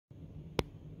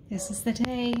This is the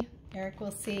day. Eric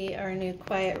will see our new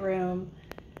quiet room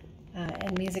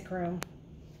and music room.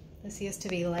 This used to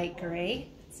be light gray.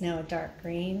 It's now a dark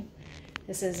green.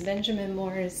 This is Benjamin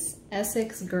Moore's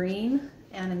Essex Green,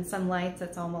 and in some lights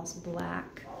it's almost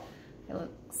black. It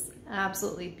looks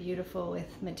absolutely beautiful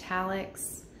with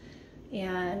metallics.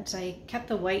 And I kept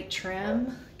the white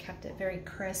trim, kept it very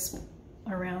crisp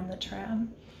around the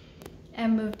trim,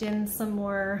 and moved in some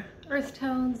more earth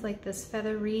tones like this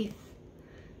feather wreath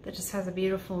that just has a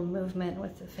beautiful movement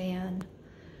with the fan.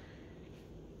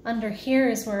 Under here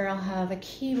is where I'll have a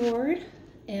keyboard,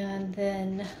 and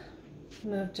then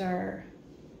moved our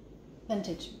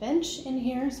vintage bench in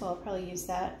here, so I'll probably use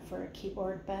that for a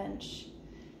keyboard bench.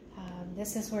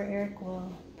 This is where Eric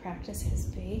will practice his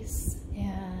bass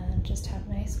and just have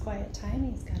a nice quiet time.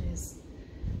 He's got his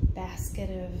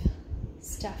basket of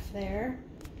stuff there,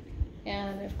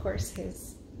 and of course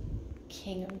his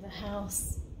king of the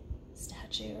house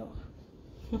statue.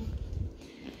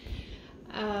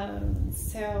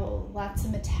 So lots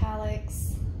of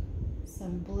metallics,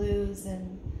 some blues,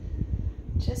 and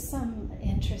just some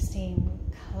interesting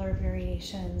color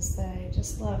variations that I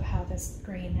just love how this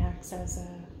green acts as a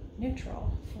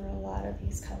neutral for a lot of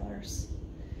these colors.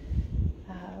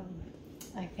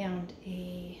 I found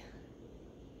a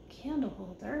candle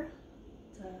holder.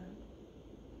 It's a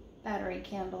battery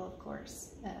candle, of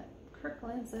course, at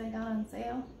Kirkland's that I got on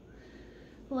sale.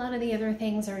 A lot of the other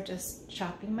things are just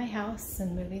shopping my house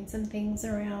and moving some things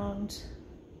around,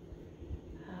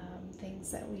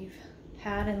 things that we've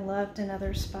had and loved in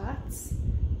other spots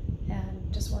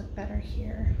and just work better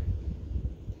here.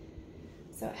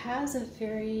 So it has a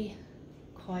very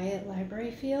quiet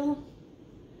library feel,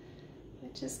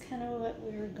 which is kind of what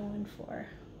we were going for,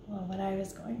 well, what I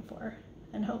was going for,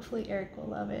 and hopefully Eric will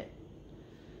love it.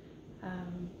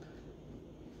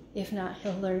 If not,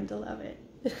 he'll learn to love it.